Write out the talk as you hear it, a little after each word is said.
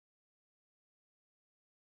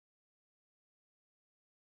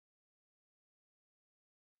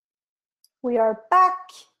We are back.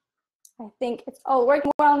 I think it's all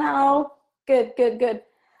working well now. Good, good, good.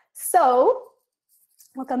 So,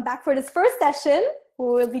 welcome back for this first session. We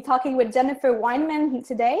will be talking with Jennifer Weinmann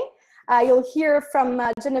today. You'll hear from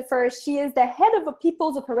Jennifer. She is the head of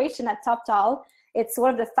people's operation at Toptal. It's one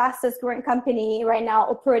of the fastest growing company right now,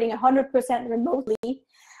 operating 100% remotely.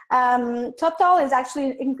 Toptal is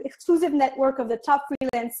actually an exclusive network of the top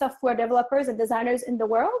freelance software developers and designers in the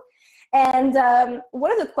world. And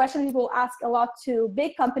one of the questions people ask a lot to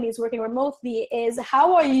big companies working remotely is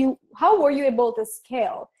how were you able to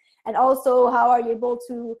scale? And also, how are you able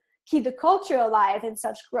to keep the culture alive in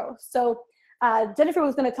such growth? So Jennifer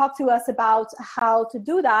was going to talk to us about how to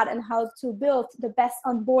do that and how to build the best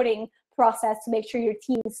onboarding process to make sure your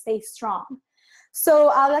team stays strong. So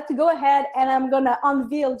I'd like to go ahead and I'm going to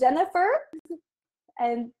unveil Jennifer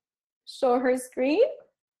and show her screen.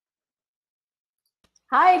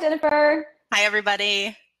 Hi, Jennifer. Hi,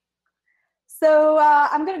 everybody. So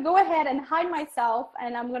I'm going to go ahead and hide myself,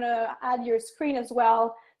 and I'm going to add your screen as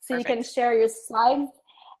well so Perfect. You can share your slides.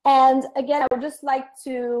 And again, I would just like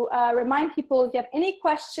to remind people, if you have any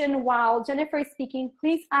question while Jennifer is speaking,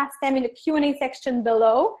 please ask them in the Q&A section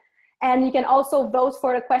below. And you can also vote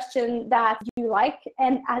for a question that you like.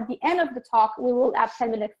 And at the end of the talk, we will have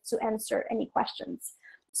 10 minutes to answer any questions.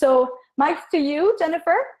 So mic to you,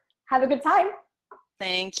 Jennifer. Have a good time.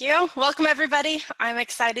 Thank you. Welcome, everybody. I'm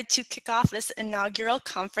excited to kick off this inaugural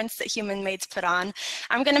conference that Human Made's put on.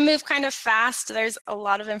 I'm going to move kind of fast. There's a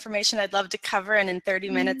lot of information I'd love to cover, and in 30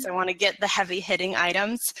 minutes, I want to get the heavy hitting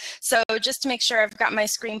items. So just to make sure I've got my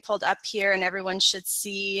screen pulled up here and everyone should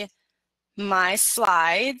see my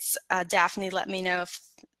slides. Daphne, let me know if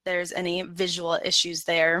there's any visual issues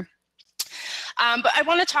there. But I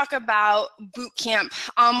want to talk about Bootcamp,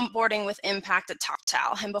 onboarding with impact at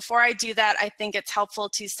Toptal. And before I do that, I think it's helpful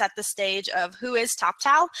to set the stage of who is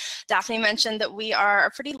Toptal. Daphne mentioned that we are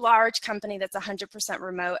a pretty large company that's 100%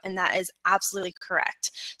 remote, and that is absolutely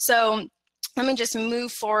correct. So let me just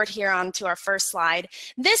move forward here onto our first slide.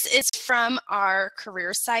 This is from our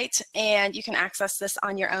career site, and you can access this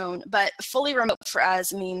on your own, but fully remote for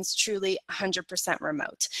us means truly 100%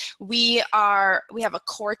 remote. We have a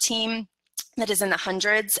core team that is in the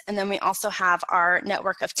hundreds, and then we also have our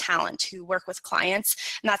network of talent who work with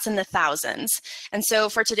clients, and that's in the thousands. And so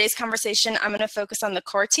for today's conversation, I'm going to focus on the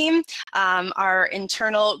core team, our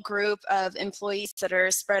internal group of employees that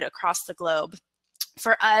are spread across the globe.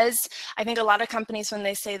 For us, I think a lot of companies, when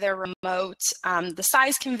they say they're remote, the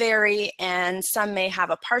size can vary, and some may have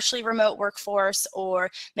a partially remote workforce, or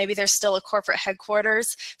maybe there's still a corporate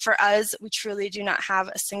headquarters. For us, we truly do not have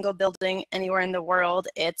a single building anywhere in the world.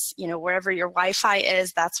 It's, you know, wherever your Wi-Fi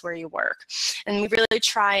is, that's where you work. And we really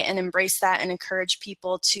try and embrace that and encourage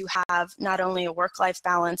people to have not only a work-life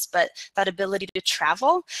balance, but that ability to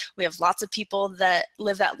travel. We have lots of people that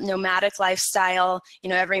live that nomadic lifestyle. You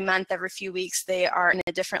know, every month, every few weeks, they are in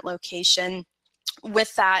a different location.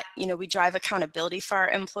 With that, you know, we drive accountability for our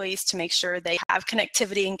employees to make sure they have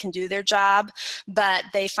connectivity and can do their job, but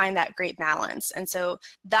they find that great balance. And so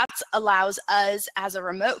that allows us as a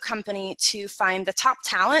remote company to find the top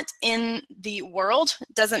talent in the world.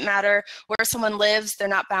 Doesn't matter where someone lives, they're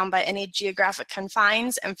not bound by any geographic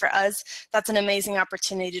confines. And for us, that's an amazing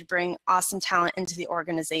opportunity to bring awesome talent into the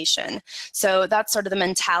organization. So that's sort of the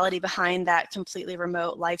mentality behind that completely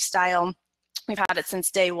remote lifestyle. We've had it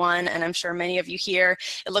since day one, and I'm sure many of you here,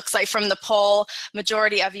 it looks like from the poll,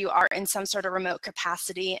 majority of you are in some sort of remote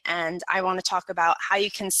capacity, and I want to talk about how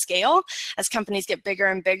you can scale. As companies get bigger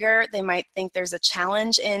and bigger, they might think there's a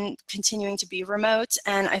challenge in continuing to be remote,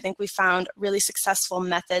 and I think we found really successful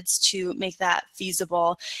methods to make that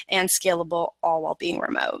feasible and scalable, all while being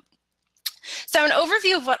remote. So an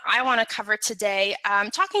overview of what I want to cover today,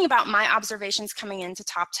 talking about my observations coming into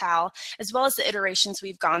Toptal, as well as the iterations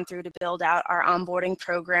we've gone through to build out our onboarding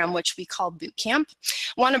program, which we call Bootcamp.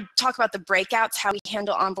 I want to talk about the breakouts, how we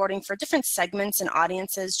handle onboarding for different segments and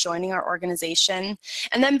audiences joining our organization.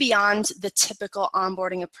 And then beyond the typical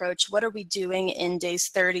onboarding approach, what are we doing in days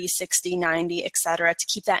 30, 60, 90, et cetera, to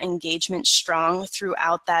keep that engagement strong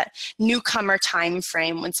throughout that newcomer time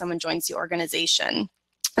frame when someone joins the organization.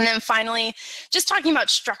 And then finally, just talking about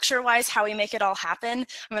structure-wise, how we make it all happen. I'm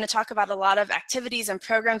going to talk about a lot of activities and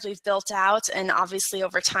programs we've built out. And obviously,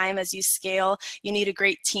 over time, as you scale, you need a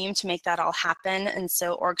great team to make that all happen. And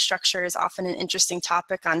so org structure is often an interesting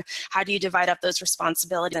topic on how do you divide up those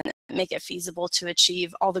responsibilities and make it feasible to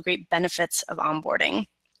achieve all the great benefits of onboarding.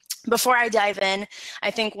 Before I dive in,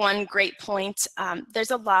 I think one great point,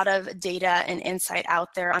 there's a lot of data and insight out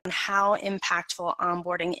there on how impactful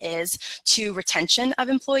onboarding is to retention of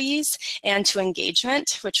employees and to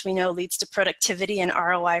engagement, which we know leads to productivity and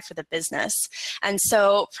ROI for the business. And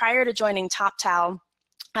so prior to joining Toptal,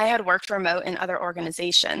 I had worked remote in other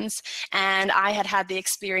organizations, and I had had the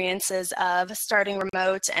experiences of starting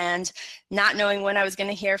remote and not knowing when I was going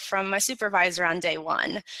to hear from my supervisor on day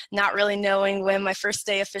one, not really knowing when my first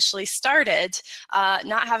day officially started,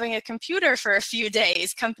 not having a computer for a few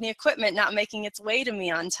days, company equipment not making its way to me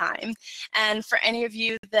on time. And for any of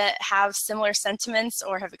you that have similar sentiments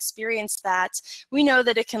or have experienced that, we know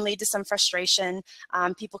that it can lead to some frustration.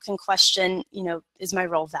 People can question, is my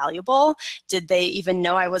role valuable? Did they even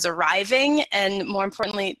know I was arriving? And more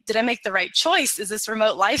importantly, did I make the right choice? Is this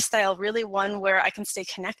remote lifestyle really one where I can stay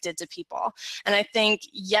connected to people? And I think,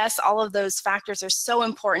 yes, all of those factors are so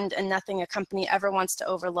important and nothing a company ever wants to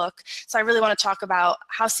overlook. So I really want to talk about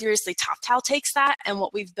how seriously Toptal takes that and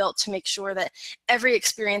what we've built to make sure that every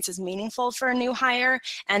experience is meaningful for a new hire,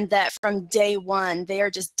 and that from day one, they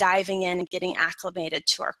are just diving in and getting acclimated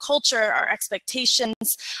to our culture, our expectations,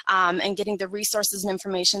 and getting the resources and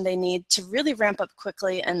information they need to really ramp up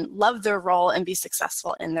quickly and love their role and be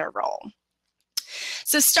successful in their role.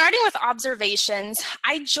 So starting with observations,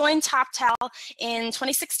 I joined Toptal in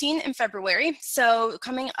 2016 in February, so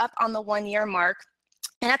coming up on the 1-year mark.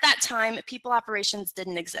 And at that time, people operations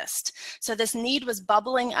didn't exist. So this need was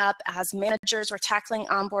bubbling up as managers were tackling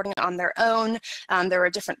onboarding on their own. There were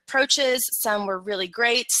different approaches. Some were really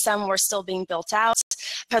great. Some were still being built out.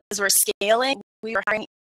 Because we're scaling, we were hiring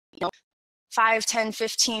 5, 10,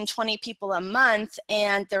 15, 20 people a month,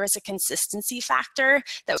 and there was a consistency factor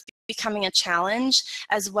that was becoming a challenge,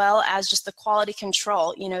 as well as just the quality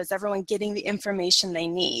control. Is everyone getting the information they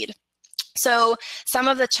need? So some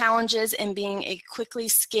of the challenges in being a quickly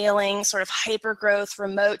scaling sort of hyper-growth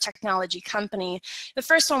remote technology company, the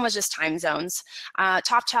first one was just time zones.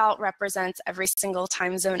 Toptal represents every single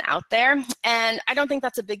time zone out there, and I don't think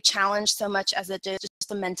that's a big challenge so much as it is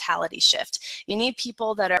just a mentality shift. You need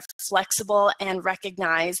people that are flexible and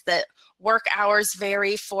recognize that work hours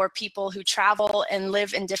vary for people who travel and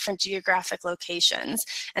live in different geographic locations.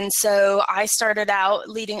 And so I started out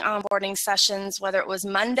leading onboarding sessions, whether it was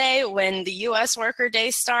Monday when the US worker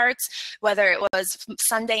day starts, whether it was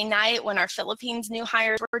Sunday night when our Philippines new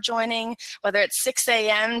hires were joining, whether it's 6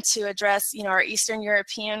 a.m. to address our Eastern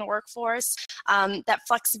European workforce. That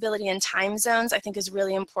flexibility in time zones I think is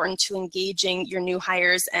really important to engaging your new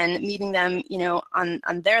hires and meeting them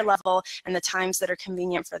on their level and the times that are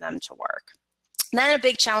convenient for them to work. Then a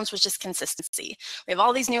big challenge was just consistency. We have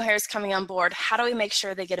all these new hires coming on board. How do we make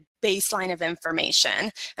sure they get a baseline of information?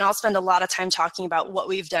 And I'll spend a lot of time talking about what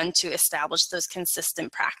we've done to establish those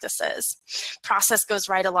consistent practices. Process goes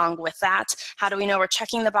right along with that. How do we know we're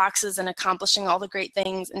checking the boxes and accomplishing all the great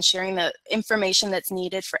things and sharing the information that's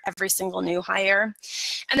needed for every single new hire?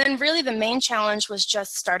 And then really the main challenge was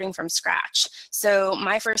just starting from scratch. So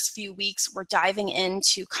my first few weeks were diving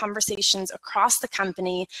into conversations across the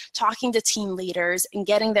company, talking to team leaders, and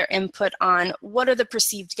getting their input on what are the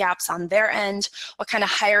perceived gaps on their end, what kind of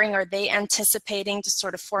hiring are they anticipating to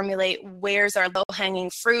sort of formulate where's our low-hanging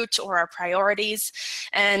fruit or our priorities.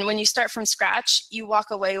 And when you start from scratch, you walk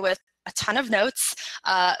away with a ton of notes,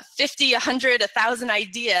 50, 100, 1,000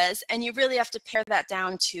 ideas, and you really have to pare that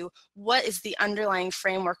down to what is the underlying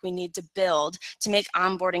framework we need to build to make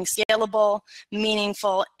onboarding scalable,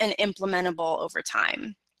 meaningful, and implementable over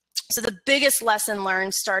time. So the biggest lesson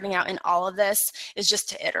learned starting out in all of this is just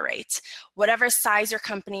to iterate. Whatever size your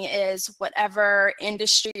company is, whatever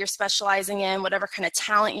industry you're specializing in, whatever kind of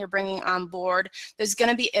talent you're bringing on board, there's going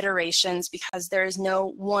to be iterations because there is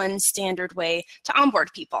no one standard way to onboard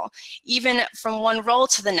people. Even from one role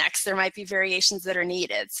to the next, there might be variations that are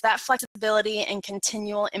needed. So that flexibility and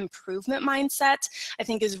continual improvement mindset, I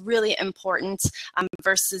think, is really important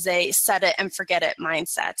versus a set it and forget it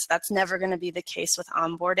mindset. That's never going to be the case with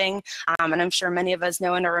onboarding. And I'm sure many of us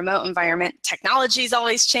know in a remote environment, technology is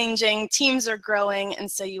always changing, teams are growing,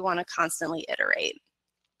 and so you want to constantly iterate.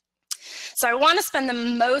 So I want to spend the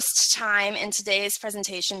most time in today's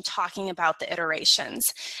presentation talking about the iterations.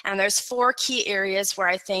 And there's 4 key areas where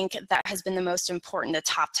I think that has been the most important to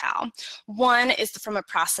Toptal. One is from a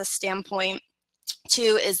process standpoint.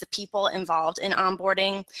 2 is the people involved in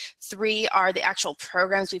onboarding. 3 are the actual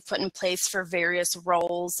programs we've put in place for various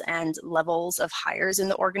roles and levels of hires in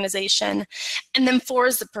the organization. And then 4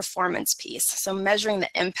 is the performance piece. So measuring the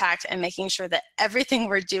impact and making sure that everything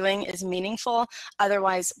we're doing is meaningful.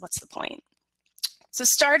 Otherwise, what's the point? So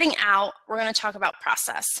starting out, we're going to talk about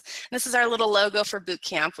process. This is our little logo for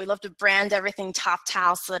Bootcamp. We love to brand everything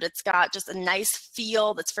Toptal so that it's got just a nice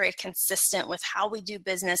feel that's very consistent with how we do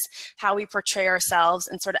business, how we portray ourselves,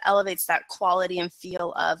 and sort of elevates that quality and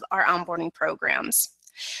feel of our onboarding programs.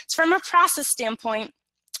 So from a process standpoint,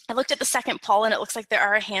 I looked at the second poll and it looks like there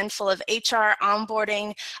are a handful of HR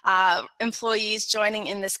onboarding employees joining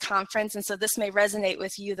in this conference, and so this may resonate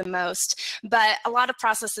with you the most. But a lot of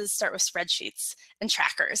processes start with spreadsheets and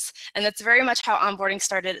trackers, and that's very much how onboarding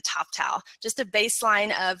started at Toptal. Just a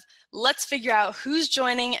baseline of let's figure out who's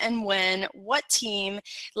joining and when, what team,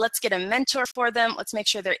 let's get a mentor for them, let's make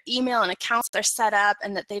sure their email and accounts are set up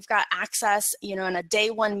and that they've got access, in a day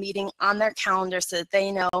one meeting on their calendar so that they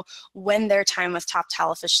know when their time with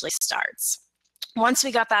Toptal officially starts. Once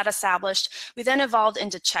we got that established, we then evolved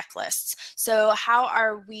into checklists. So how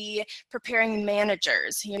are we preparing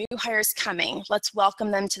managers, new hires coming? Let's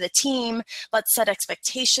welcome them to the team. Let's set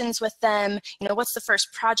expectations with them. What's the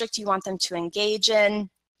first project you want them to engage in?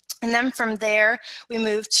 And then from there, we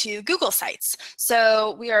move to Google Sites.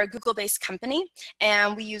 So we are a Google-based company,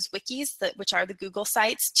 and we use wikis, which are the Google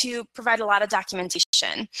Sites, to provide a lot of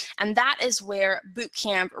documentation. And that is where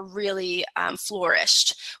Bootcamp really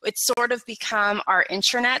flourished. It's sort of become our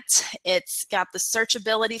intranet. It's got the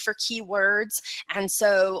searchability for keywords. And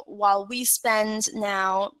so while we spend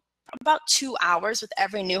now about 2 hours with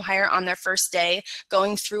every new hire on their first day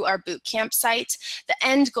going through our Bootcamp site, the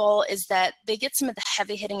end goal is that they get some of the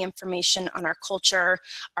heavy hitting information on our culture,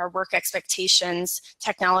 our work expectations,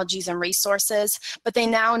 technologies, and resources, but they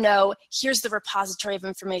now know here's the repository of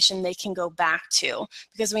information they can go back to,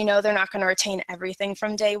 because we know they're not going to retain everything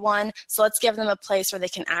from day one. So let's give them a place where they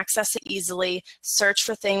can access it easily, search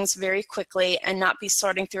for things very quickly, and not be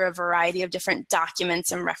sorting through a variety of different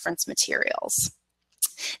documents and reference materials.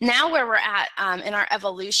 Now where we're at in our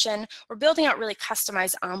evolution, we're building out really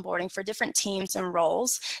customized onboarding for different teams and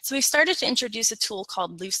roles. So we've started to introduce a tool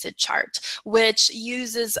called Lucidchart, which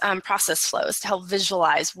uses process flows to help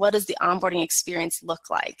visualize what does the onboarding experience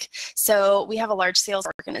look like. So we have a large sales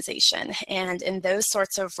organization, and in those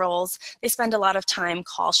sorts of roles, they spend a lot of time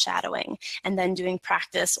call shadowing and then doing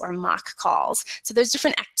practice or mock calls. So there's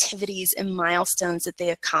different activities and milestones that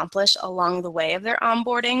they accomplish along the way of their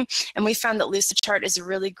onboarding, and we found that Lucidchart is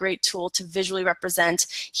a really great tool to visually represent,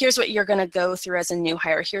 here's what you're going to go through as a new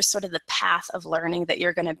hire, here's sort of the path of learning that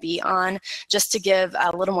you're going to be on, just to give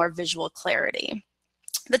a little more visual clarity.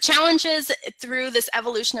 The challenges through this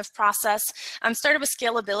evolution of process started with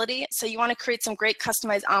scalability. So you want to create some great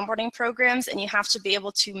customized onboarding programs, and you have to be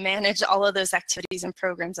able to manage all of those activities and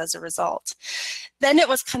programs as a result. Then it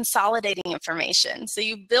was consolidating information. So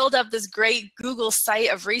you build up this great Google site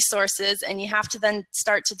of resources, and you have to then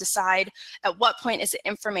start to decide at what point is it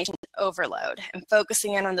information overload, and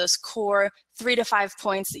focusing in on those core 3 to 5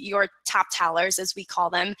 points that your Toptalers, as we call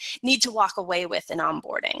them, need to walk away with in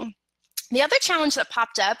onboarding. The other challenge that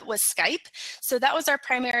popped up was Skype. So that was our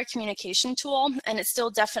primary communication tool, and it still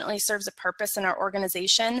definitely serves a purpose in our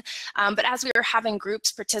organization. But as we were having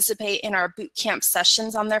groups participate in our Bootcamp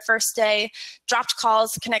sessions on their first day, dropped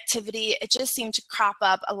calls, connectivity, it just seemed to crop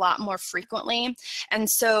up a lot more frequently. And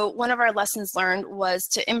so one of our lessons learned was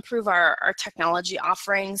to improve our technology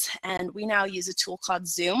offerings, and we now use a tool called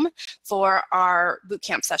Zoom for our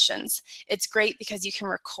Bootcamp sessions. It's great because you can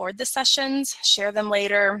record the sessions, share them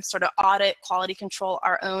later, sort of audit, quality control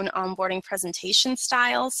our own onboarding presentation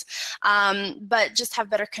styles, but just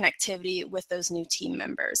have better connectivity with those new team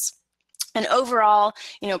members. And overall,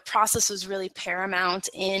 process was really paramount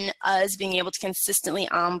in us being able to consistently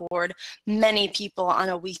onboard many people on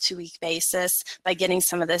a week-to-week basis by getting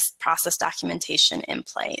some of this process documentation in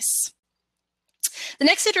place. The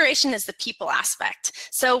next iteration is the people aspect.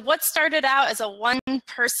 So what started out as a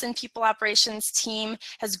one-person people operations team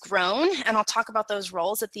has grown, and I'll talk about those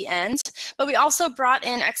roles at the end, but we also brought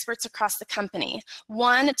in experts across the company.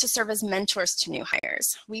 One, to serve as mentors to new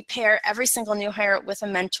hires. We pair every single new hire with a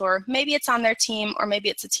mentor. Maybe it's on their team, or maybe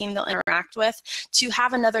it's a team they'll interact with, to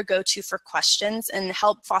have another go-to for questions and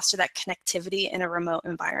help foster that connectivity in a remote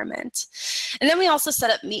environment. And then we also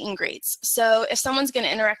set up meet and greets. So if someone's going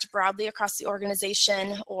to interact broadly across the organization,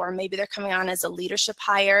 or maybe they're coming on as a leadership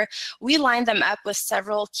hire, we line them up with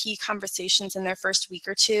several key conversations in their first week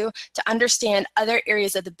or two to understand other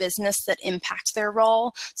areas of the business that impact their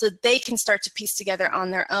role, so that they can start to piece together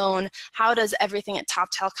on their own, how does everything at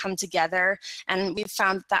Toptal come together? And we've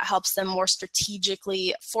found that helps them more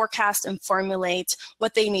strategically forecast and formulate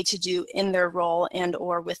what they need to do in their role and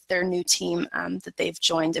or with their new team that they've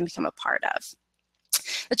joined and become a part of.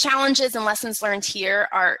 The challenges and lessons learned here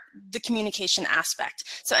are the communication aspect.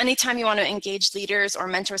 So anytime you want to engage leaders or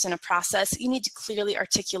mentors in a process, you need to clearly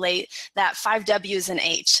articulate that 5 W's and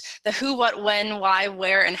H, the who, what, when, why,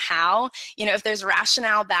 where, and how. You know, if there's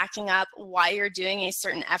rationale backing up why you're doing a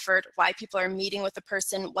certain effort, why people are meeting with the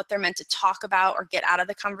person, what they're meant to talk about or get out of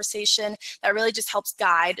the conversation, that really just helps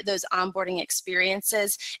guide those onboarding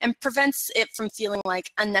experiences and prevents it from feeling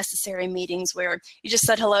like unnecessary meetings where you just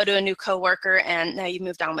said hello to a new coworker and now you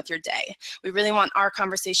moved on with your day. We really want our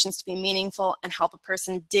conversations to be meaningful and help a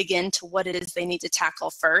person dig into what it is they need to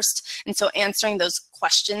tackle first. And so answering those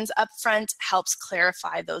questions up front helps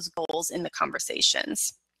clarify those goals in the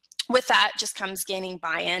conversations. With that just comes gaining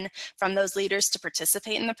buy-in from those leaders to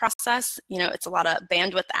participate in the process. You know, it's a lot of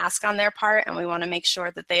bandwidth ask on their part, and we want to make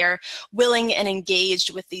sure that they are willing and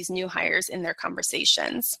engaged with these new hires in their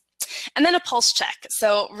conversations. And then a pulse check.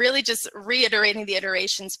 So really just reiterating the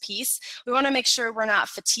iterations piece. We want to make sure we're not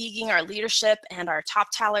fatiguing our leadership and our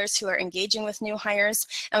Toptalers who are engaging with new hires.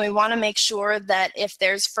 And we want to make sure that if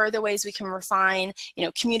there's further ways we can refine, you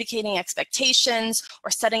know, communicating expectations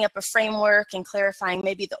or setting up a framework and clarifying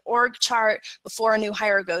maybe the org chart before a new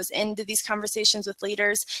hire goes into these conversations with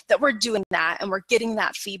leaders, that we're doing that and we're getting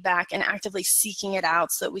that feedback and actively seeking it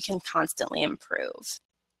out so that we can constantly improve.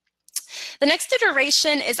 The next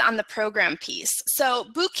iteration is on the program piece. So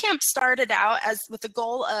Bootcamp started out with the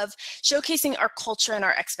goal of showcasing our culture and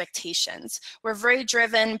our expectations. We're very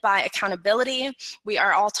driven by accountability. We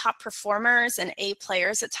are all top performers and A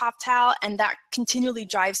players at Toptal, and that continually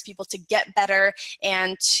drives people to get better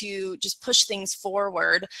and to just push things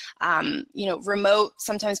forward. You know, remote,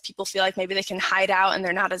 sometimes people feel like maybe they can hide out and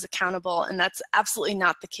they're not as accountable, and that's absolutely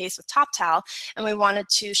not the case with Toptal, and we wanted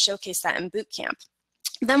to showcase that in Bootcamp.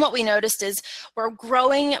 Then what we noticed is we're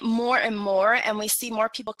growing more and more, and we see more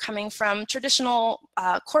people coming from traditional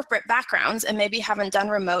corporate backgrounds and maybe haven't done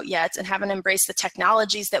remote yet and haven't embraced the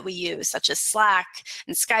technologies that we use, such as Slack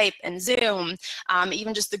and Skype and Zoom,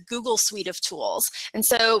 even just the Google suite of tools. And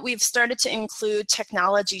so we've started to include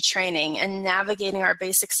technology training and navigating our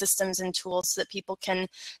basic systems and tools so that people can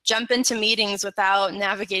jump into meetings without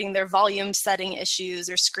navigating their volume setting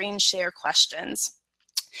issues or screen share questions.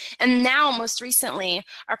 And now, most recently,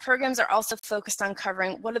 our programs are also focused on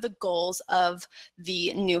covering what are the goals of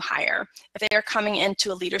the new hire. If they are coming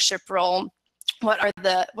into a leadership role,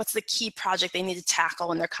 what's the key project they need to tackle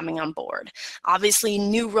when they're coming on board? Obviously,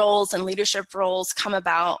 new roles and leadership roles come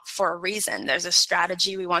about for a reason. There's a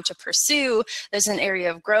strategy we want to pursue. There's an area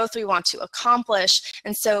of growth we want to accomplish.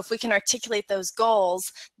 And so if we can articulate those goals,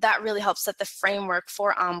 that really helps set the framework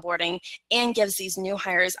for onboarding and gives these new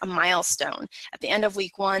hires a milestone. At the end of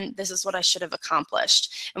week 1, this is what I should have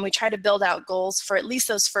accomplished. And we try to build out goals for at least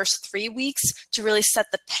those first 3 weeks to really set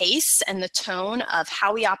the pace and the tone of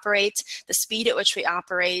how we operate, the speed at which we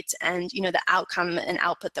operate, and the outcome and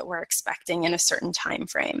output that we're expecting in a certain time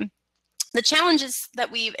frame. The challenges that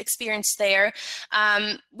we've experienced there,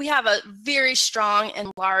 we have a very strong and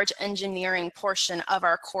large engineering portion of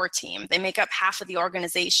our core team. They make up half of the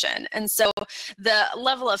organization. And so the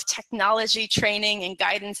level of technology training and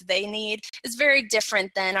guidance they need is very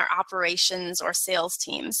different than our operations or sales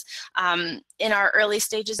teams. In our early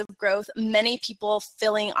stages of growth, many people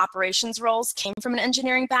filling operations roles came from an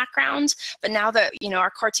engineering background, but now that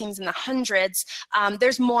our core team's in the hundreds,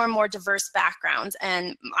 there's more and more diverse backgrounds,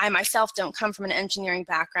 and I myself don't come from an engineering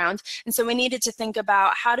background, and so we needed to think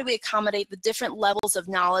about how do we accommodate the different levels of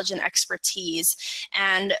knowledge and expertise.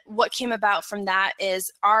 And what came about from that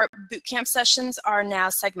is our bootcamp sessions are now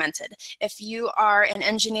segmented. If you are an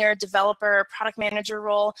engineer, developer, product manager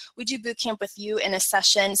role, we do bootcamp with you in a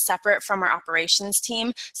session separate from our operations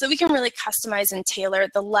team, so we can really customize and tailor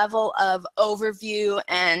the level of overview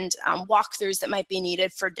and walkthroughs that might be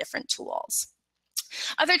needed for different tools.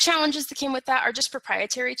 Other challenges that came with that are just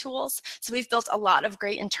proprietary tools. So we've built a lot of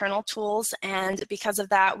great internal tools, and because of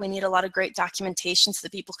that, we need a lot of great documentation so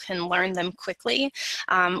that people can learn them quickly.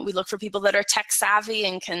 We look for people that are tech savvy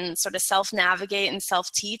and can sort of self-navigate and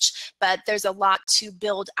self-teach, but there's a lot to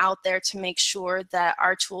build out there to make sure that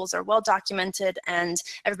our tools are well documented and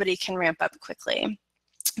everybody can ramp up quickly.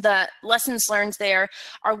 The lessons learned there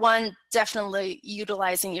are, one, definitely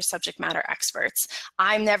utilizing your subject matter experts.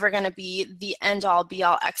 I'm never going to be the end-all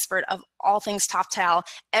be-all expert of all things Toptal,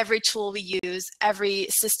 every tool we use, every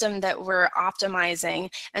system that we're optimizing.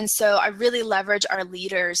 And so I really leverage our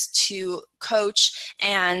leaders to coach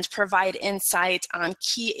and provide insight on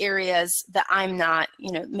key areas that I'm not,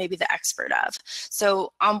 maybe the expert of.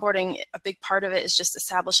 So onboarding, a big part of it is just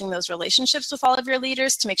establishing those relationships with all of your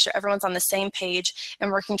leaders to make sure everyone's on the same page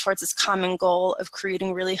and working towards this common goal of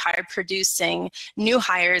creating really high producing new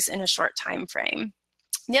hires in a short time frame.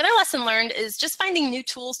 The other lesson learned is just finding new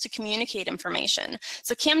tools to communicate information.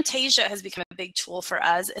 So Camtasia has become a big tool for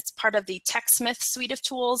us. It's part of the TechSmith suite of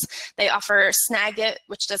tools. They offer Snagit,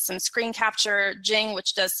 which does some screen capture, Jing,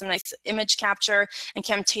 which does some nice image capture, and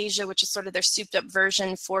Camtasia, which is sort of their souped up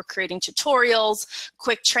version for creating tutorials,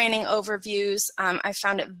 quick training overviews. I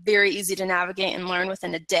found it very easy to navigate and learn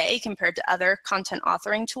within a day compared to other content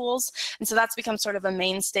authoring tools. And so that's become sort of a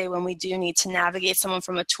mainstay when we do need to navigate someone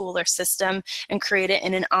from a tool or system and create it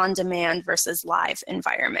in an on-demand versus live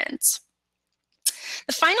environment.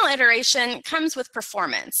 The final iteration comes with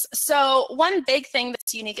performance. So one big thing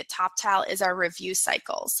that's unique at Toptal is our review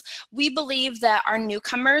cycles. We believe that our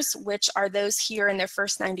newcomers, which are those here in their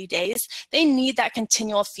first 90 days, they need that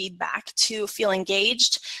continual feedback to feel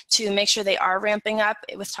engaged, to make sure they are ramping up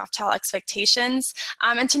with Toptal expectations,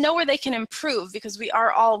 and to know where they can improve, because we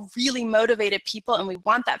are all really motivated people and we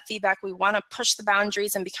want that feedback. We want to push the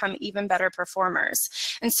boundaries and become even better performers.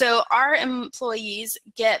 And so our employees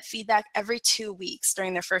get feedback every 2 weeks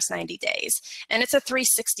during their first 90 days. And it's a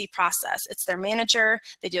 360 process. It's their manager,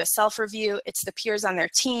 they do a self-review, it's the peers on their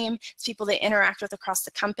team, it's people they interact with across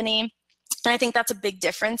the company. And I think that's a big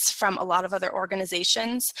difference from a lot of other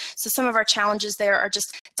organizations. So some of our challenges there are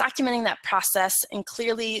just documenting that process and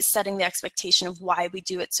clearly setting the expectation of why we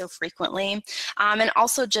do it so frequently. And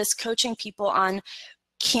also just coaching people on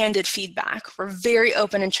candid feedback. We're very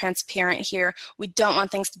open and transparent here. We don't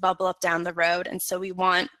want things to bubble up down the road. And so we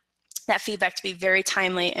want that feedback to be very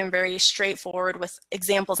timely and very straightforward with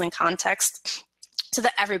examples and context so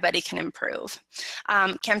that everybody can improve.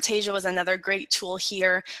 Camtasia was another great tool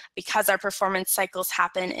here because our performance cycles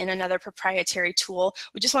happen in another proprietary tool.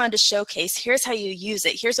 We just wanted to showcase, here's how you use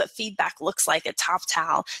it. Here's what feedback looks like at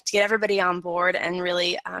Toptal to get everybody on board and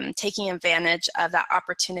really taking advantage of that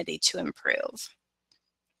opportunity to improve.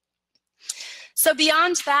 So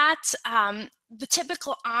beyond that, the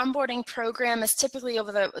typical onboarding program is typically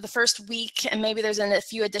over the first week, and maybe there's a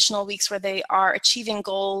few additional weeks where they are achieving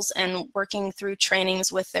goals and working through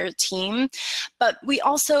trainings with their team. But we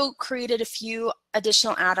also created a few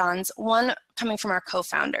additional add-ons, one coming from our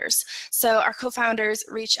co-founders. So our co-founders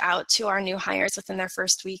reach out to our new hires within their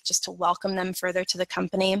first week just to welcome them further to the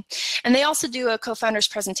company. And they also do a co-founders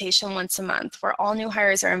presentation once a month where all new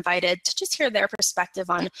hires are invited to just hear their perspective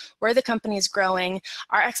on where the company is growing,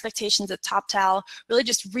 our expectations at Toptal, really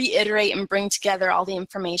just reiterate and bring together all the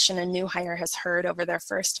information a new hire has heard over their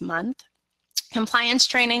first month. Compliance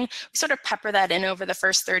training, we sort of pepper that in over the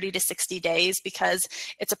first 30 to 60 days because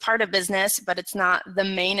it's a part of business, but it's not the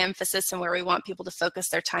main emphasis and where we want people to focus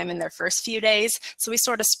their time in their first few days. So we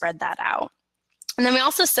sort of spread that out. And then we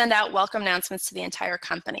also send out welcome announcements to the entire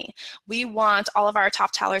company. We want all of our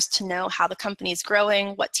Toptalers to know how the company is growing,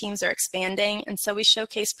 what teams are expanding, and so we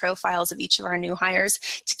showcase profiles of each of our new hires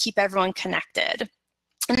to keep everyone connected.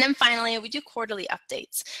 And then finally, we do quarterly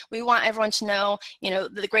updates. We want everyone to know,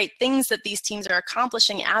 the great things that these teams are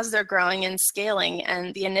accomplishing as they're growing and scaling,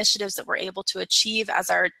 and the initiatives that we're able to achieve as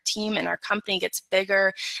our team and our company gets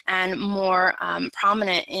bigger and more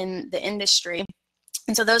prominent in the industry.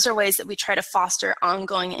 And so those are ways that we try to foster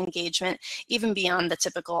ongoing engagement, even beyond the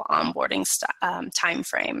typical onboarding time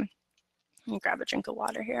frame. Let me grab a drink of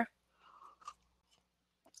water here.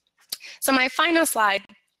 So my final slide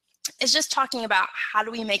is just talking about how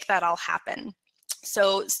do we make that all happen.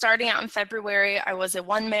 So starting out in February, I was a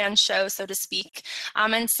one-man show, so to speak.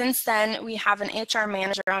 And since then, we have an HR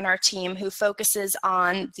manager on our team who focuses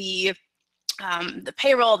on the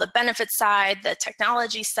payroll, the benefits side, the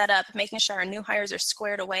technology setup, making sure our new hires are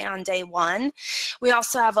squared away on day one. We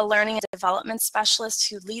also have a learning and development specialist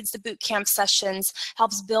who leads the bootcamp sessions,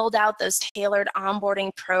 helps build out those tailored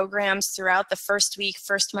onboarding programs throughout the first week,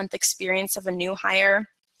 first month experience of a new hire.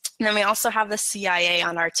 And then we also have the CIA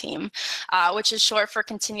on our team, which is short for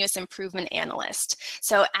Continuous Improvement Analyst.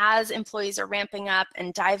 So as employees are ramping up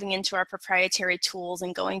and diving into our proprietary tools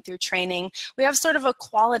and going through training, we have sort of a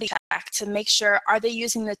quality check to make sure, are they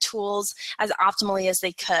using the tools as optimally as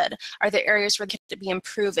they could? Are there areas where they could be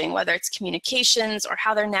improving, whether it's communications or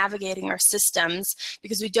how they're navigating our systems?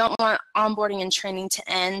 Because we don't want onboarding and training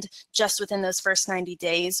to end just within those first 90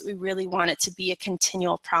 days. We really want it to be a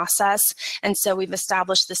continual process. And so we've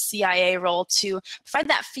established the CIA role to provide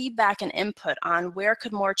that feedback and input on where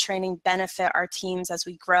could more training benefit our teams as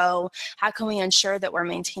we grow? How can we ensure that we're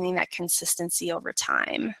maintaining that consistency over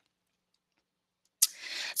time?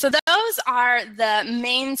 So those are the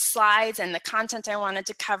main slides and the content I wanted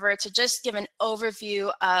to cover to just give an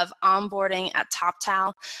overview of onboarding at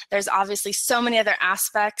Toptal. There's obviously so many other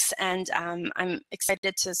aspects, and I'm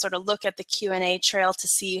excited to sort of look at the Q&A trail to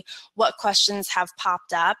see what questions have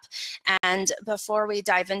popped up. And before we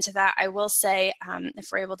dive into that, I will say, if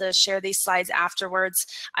we're able to share these slides afterwards,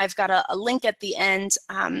 I've got a link at the end.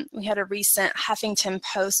 We had a recent Huffington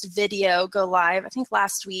Post video go live, I think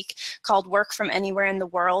last week, called Work from Anywhere in the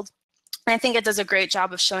World. And I think it does a great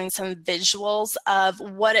job of showing some visuals of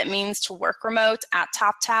what it means to work remote at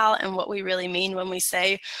Toptal and what we really mean when we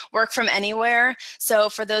say work from anywhere. So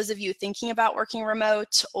for those of you thinking about working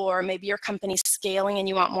remote, or maybe your company's scaling and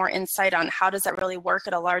you want more insight on how does that really work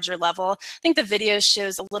at a larger level, I think the video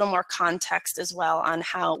shows a little more context as well on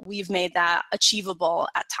how we've made that achievable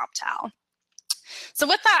at Toptal. So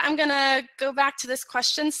with that, I'm going to go back to this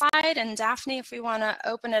question slide, and Daphne, if we want to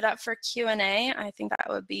open it up for Q&A, I think that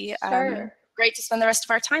would be great to spend the rest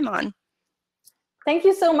of our time on. Thank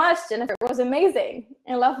you so much, Jennifer. It was amazing.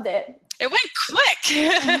 I loved it. It went quick.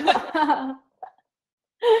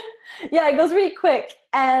 Yeah, it goes really quick.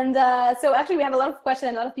 And so actually we have a lot of questions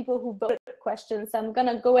and a lot of people who voted questions. So I'm going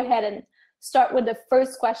to go ahead and start with the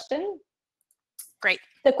first question. Great.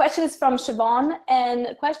 The question is from Siobhan, and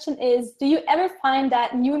the question is, do you ever find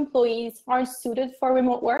that new employees aren't suited for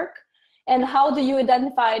remote work? And how do you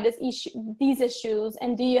identify these issues?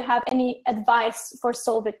 And do you have any advice for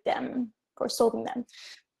solving them?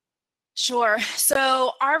 Sure.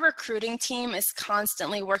 So our recruiting team is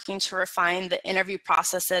constantly working to refine the interview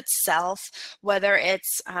process itself, whether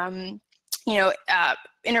it's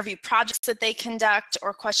interview projects that they conduct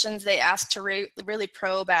or questions they ask to really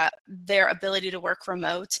probe at their ability to work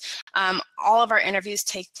remote. All of our interviews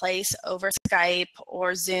take place over Skype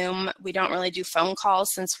or Zoom. We don't really do phone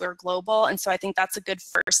calls since we're global. And so I think that's a good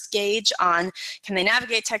first gauge on, can they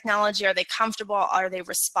navigate technology? Are they comfortable? Are they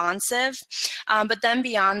responsive? But then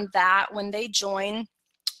beyond that, when they join,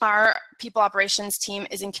 our people operations team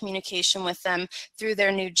is in communication with them through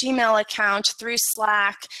their new Gmail account, through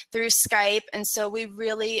Slack, through Skype. And so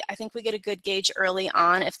I think we get a good gauge early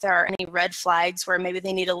on if there are any red flags where maybe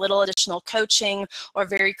they need a little additional coaching or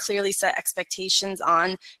very clearly set expectations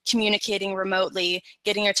on communicating remotely,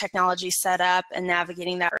 getting your technology set up, and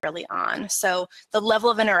navigating that early on. So the level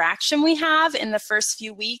of interaction we have in the first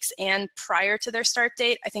few weeks and prior to their start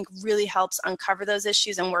date, I think really helps uncover those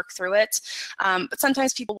issues and work through it. But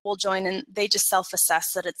sometimes people will join and they just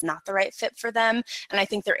self-assess that it's not the right fit for them. And I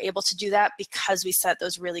think they're able to do that because we set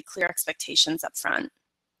those really clear expectations up front.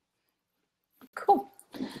 Cool.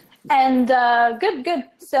 And good.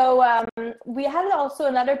 So we had also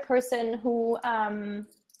another person who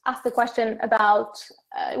asked the question about,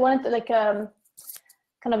 wanted to,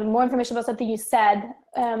 kind of more information about something you said.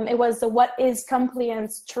 It was what is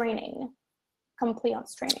compliance training?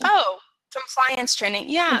 Oh. Compliance training.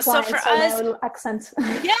 Yeah. So for us, little accent.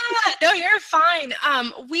 Yeah, no, you're fine.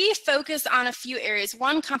 We focus on a few areas.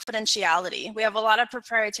 One, confidentiality. We have a lot of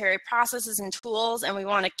proprietary processes and tools, and we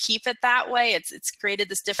want to keep it that way. It's created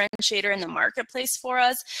this differentiator in the marketplace for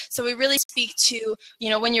us. So we really speak to,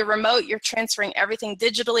 when you're remote, you're transferring everything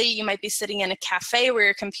digitally. You might be sitting in a cafe where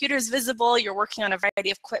your computer is visible. You're working on a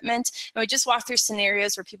variety of equipment. And we just walk through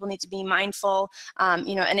scenarios where people need to be mindful,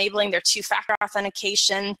 enabling their two-factor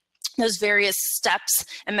authentication, those various steps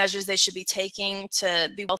and measures they should be taking to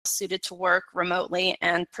be well suited to work remotely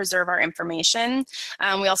and preserve our information.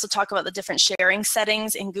 We also talk about the different sharing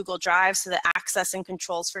settings in Google Drive so that access and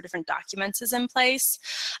controls for different documents is in place.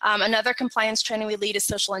 Another compliance training we lead is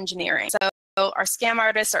social engineering. So our scam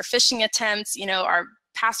artists, our phishing attempts, our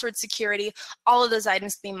password security, all of those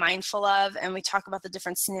items to be mindful of. And we talk about the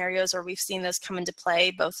different scenarios where we've seen those come into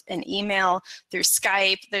play, both in email, through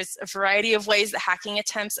Skype. There's a variety of ways that hacking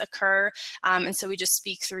attempts occur. And so we just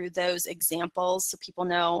speak through those examples so people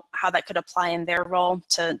know how that could apply in their role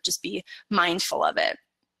to just be mindful of it.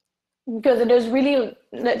 Because there's really,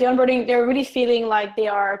 the onboarding, they're really feeling like they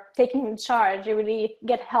are taking in charge. They really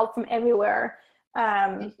get help from everywhere.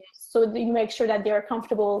 So you make sure that they're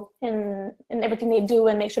comfortable in everything they do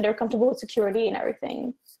and make sure they're comfortable with security and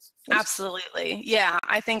everything. Absolutely. Yeah,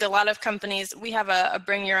 I think a lot of companies, we have a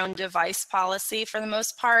bring your own device policy for the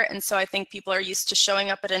most part. And so I think people are used to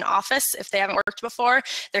showing up at an office if they haven't worked before.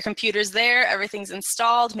 Their computer's there, everything's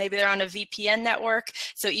installed, maybe they're on a VPN network.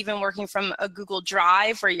 So even working from a Google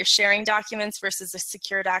Drive where you're sharing documents versus a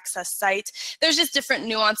secured access site, there's just different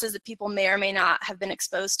nuances that people may or may not have been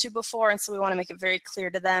exposed to before. And so we want to make it very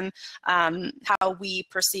clear to them how we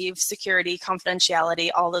perceive security,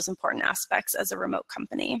 confidentiality, all those important aspects as a remote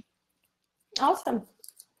company. Awesome.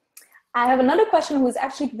 I have another question who's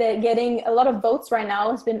actually getting a lot of votes right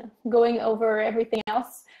now. It's been going over everything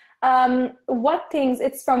else. What things,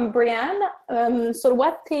 it's from Brianne. So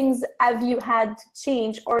what things have you had to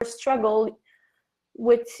change or struggle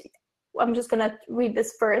with? I'm just gonna read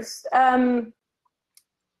this first.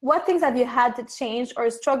 What things have you had to change or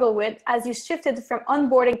struggle with as you shifted from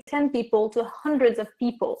onboarding 10 people to hundreds of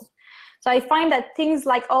people? So I find that things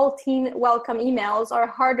like all teen welcome emails are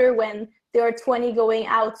harder when there are 20 going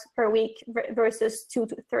out per week versus 2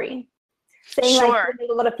 to 3. Saying Sure. like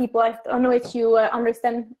a lot of people, I don't know if you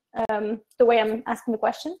understand the way I'm asking the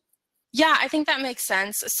question. Yeah, I think that makes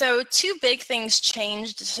sense. So 2 big things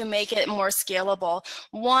changed to make it more scalable.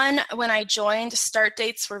 One, when I joined, start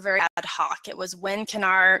dates were very ad hoc. It was, when can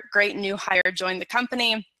our great new hire join the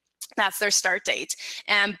company? That's their start date.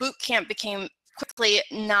 And Bootcamp became quickly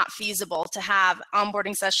not feasible to have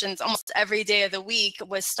onboarding sessions almost every day of the week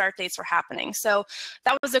with start dates were happening. So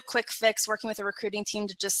that was a quick fix, working with a recruiting team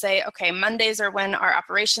to just say, okay, Mondays are when our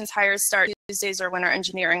operations hires start, Tuesdays are when our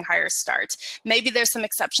engineering hires start. Maybe there's some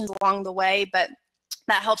exceptions along the way, but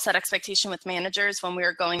that helps set expectation with managers when we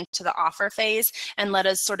are going to the offer phase, and let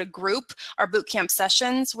us sort of group our bootcamp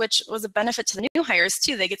sessions, which was a benefit to the new hires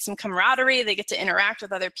too. They get some camaraderie, they get to interact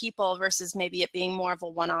with other people versus maybe it being more of a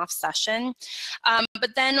one-off session.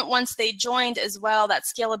 But then once they joined as well, that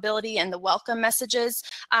scalability and the welcome messages,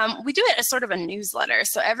 we do it as sort of a newsletter.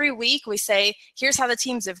 So every week we say, here's how the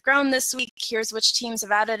teams have grown this week, here's which teams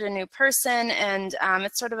have added a new person, and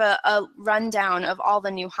it's sort of a rundown of all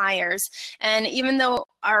the new hires. And even though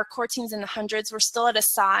our core team's in the hundreds, we're still at a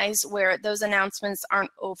size where those announcements aren't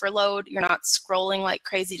overload. You're not scrolling like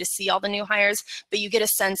crazy to see all the new hires, but you get a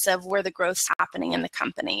sense of where the growth's happening in the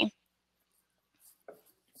company.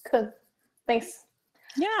 Good, thanks.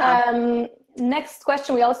 Yeah. Next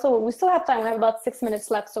question, we still have time. We have about 6 minutes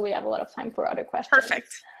left, so we have a lot of time for other questions. Perfect.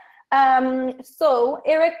 So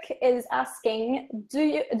Eric is asking, do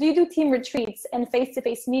you do team retreats and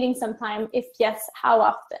face-to-face meetings sometime? If yes, how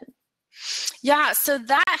often? Yeah, so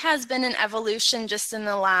that has been an evolution just in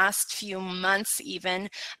the last few months even.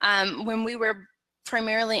 When we were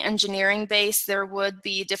primarily engineering based, there would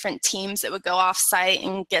be different teams that would go off site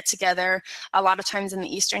and get together, a lot of times in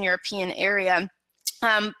the Eastern European area.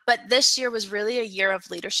 But this year was really a year of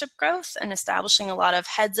leadership growth and establishing a lot of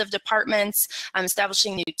heads of departments,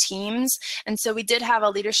 establishing new teams. And so we did have a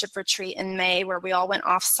leadership retreat in May where we all went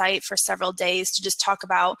off site for several days to just talk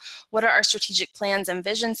about what are our strategic plans and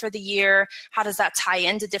vision for the year, how does that tie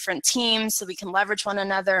into different teams so we can leverage one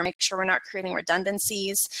another, make sure we're not creating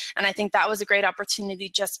redundancies. And I think that was a great opportunity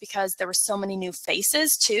just because there were so many new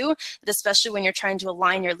faces too, that especially when you're trying to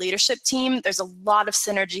align your leadership team, there's a lot of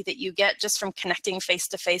synergy that you get just from connecting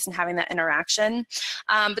face-to-face and having that interaction.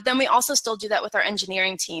 But then we also still do that with our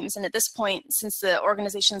engineering teams. And at this point, since the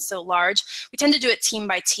organization is so large, we tend to do it team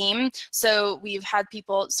by team. So we've had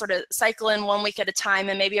people sort of cycle in 1 week at a time,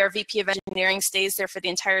 and maybe our VP of engineering stays there for the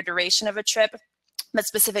entire duration of a trip, but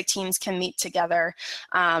specific teams can meet together.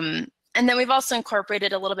 And then we've also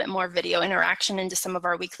incorporated a little bit more video interaction into some of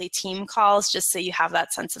our weekly team calls, just so you have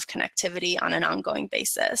that sense of connectivity on an ongoing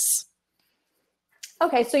basis.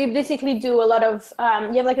 Okay, so you basically do a lot of,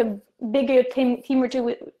 you have like a bigger team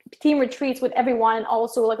retreats with everyone, and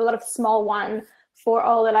also like a lot of small one for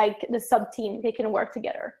all the sub team, they can work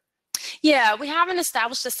together. Yeah, we haven't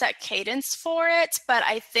established a set cadence for it, but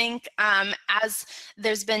I think as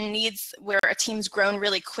there's been needs where a team's grown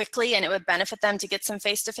really quickly and it would benefit them to get some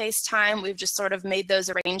face-to-face time, we've just sort of made those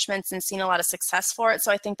arrangements and seen a lot of success for it.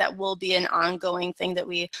 So I think that will be an ongoing thing that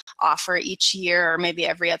we offer each year or maybe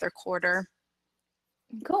every other quarter.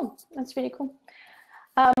 Cool, that's really cool.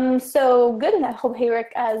 So good, and I hope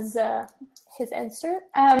Eric has his answer.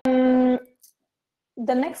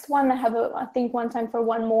 The next one, I have, I think, one time for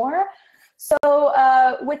one more. So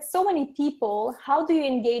with so many people, how do you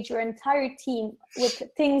engage your entire team with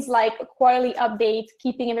things like a quarterly update,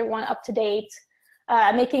 keeping everyone up to date,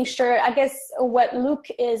 making sure, I guess what Luke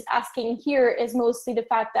is asking here is mostly the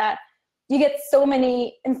fact that you get so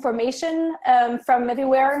many information from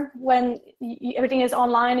everywhere when everything is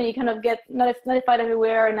online, and you kind of get notified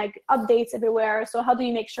everywhere and like updates everywhere. So how do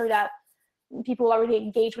you make sure that people are really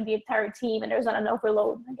engaged with the entire team and there's not an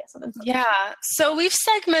overload, I guess, of information? Yeah, so we've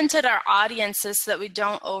segmented our audiences so that we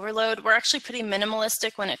don't overload. We're actually pretty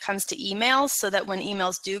minimalistic when it comes to emails, so that when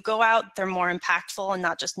emails do go out, they're more impactful and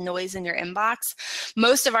not just noise in your inbox.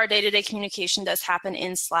 Most of our day-to-day communication does happen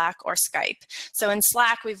in Slack or Skype. So in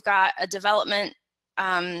Slack, we've got a development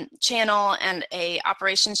channel and a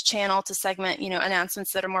operations channel to segment,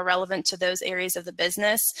 announcements that are more relevant to those areas of the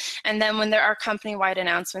business. And then when there are company-wide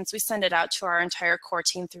announcements, we send it out to our entire core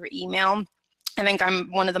team through email. I think I'm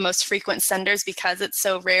one of the most frequent senders because it's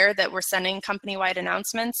so rare that we're sending company-wide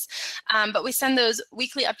announcements. But we send those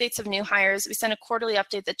weekly updates of new hires. We send a quarterly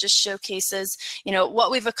update that just showcases, what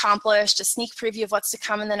we've accomplished, a sneak preview of what's to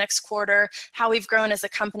come in the next quarter, how we've grown as a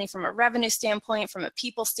company from a revenue standpoint, from a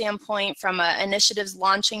people standpoint, from an initiatives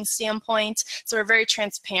launching standpoint. So we're very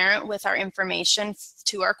transparent with our information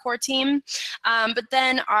to our core team. But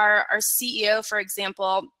then our CEO, for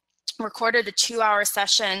example, recorded a 2-hour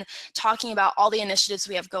session talking about all the initiatives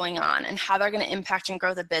we have going on and how they're going to impact and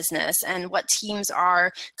grow the business and what teams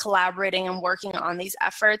are collaborating and working on these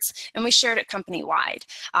efforts. And we shared it company-wide.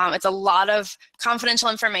 It's a lot of confidential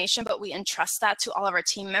information, but we entrust that to all of our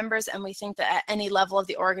team members. And we think that at any level of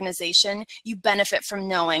the organization, you benefit from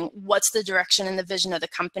knowing what's the direction and the vision of the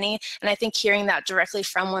company. And I think hearing that directly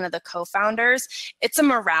from one of the co-founders, it's a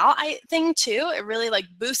morale thing too. It really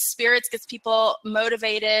boosts spirits, gets people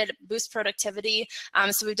motivated, boost productivity.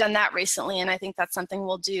 So we've done that recently, and I think that's something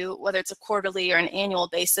we'll do, whether it's a quarterly or an annual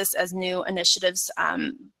basis, as new initiatives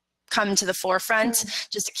come to the forefront,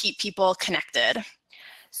 just to keep people connected.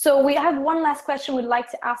 So we have one last question we'd like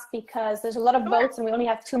to ask, because there's a lot of votes and we only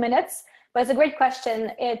have 2 minutes, but it's a great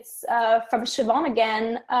question. It's from Siobhan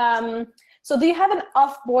again. So do you have an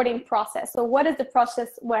offboarding process? So what is the process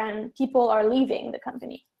when people are leaving the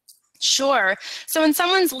company? Sure. So when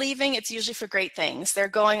someone's leaving, it's usually for great things. They're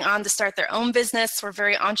going on to start their own business. We're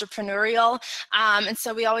very entrepreneurial. And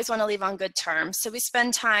so we always want to leave on good terms. So we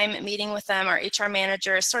spend time meeting with them, our HR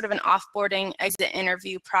manager, sort of an offboarding exit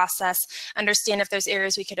interview process, understand if there's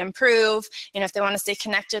areas we could improve. If they want to stay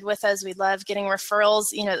connected with us, we love getting referrals,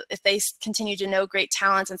 if they continue to know great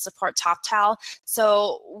talent and support Toptal.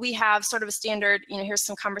 So we have sort of a standard, here's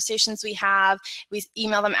some conversations we have. We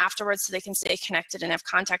email them afterwards so they can stay connected and have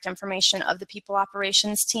contact information of the people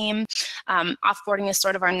operations team. Offboarding is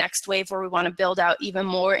sort of our next wave, where we want to build out even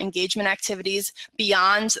more engagement activities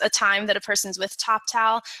beyond a time that a person's with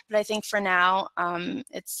Toptal. But I think for now,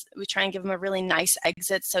 we try and give them a really nice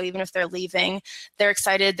exit. So even if they're leaving, they're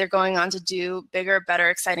excited, they're going on to do bigger, better,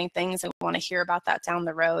 exciting things, and we want to hear about that down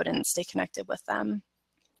the road and stay connected with them.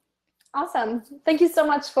 Awesome. Thank you so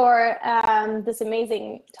much for this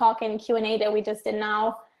amazing talk and Q&A that we just did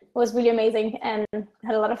now. It was really amazing and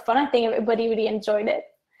had a lot of fun. I think everybody really enjoyed it.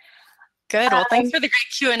 Good. Well, thanks for the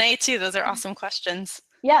great Q&A too. Those are awesome questions.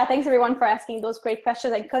 Yeah, thanks everyone for asking those great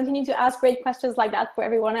questions, and continue to ask great questions like that for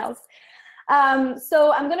everyone else.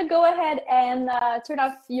 So I'm going to go ahead and turn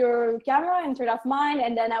off your camera and turn off mine,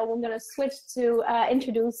 and then I'm going to switch to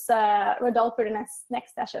introduce Rodolphe for the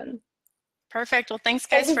next session. Perfect. Well, thanks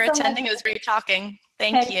guys for attending. It was great talking.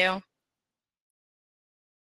 Thank you.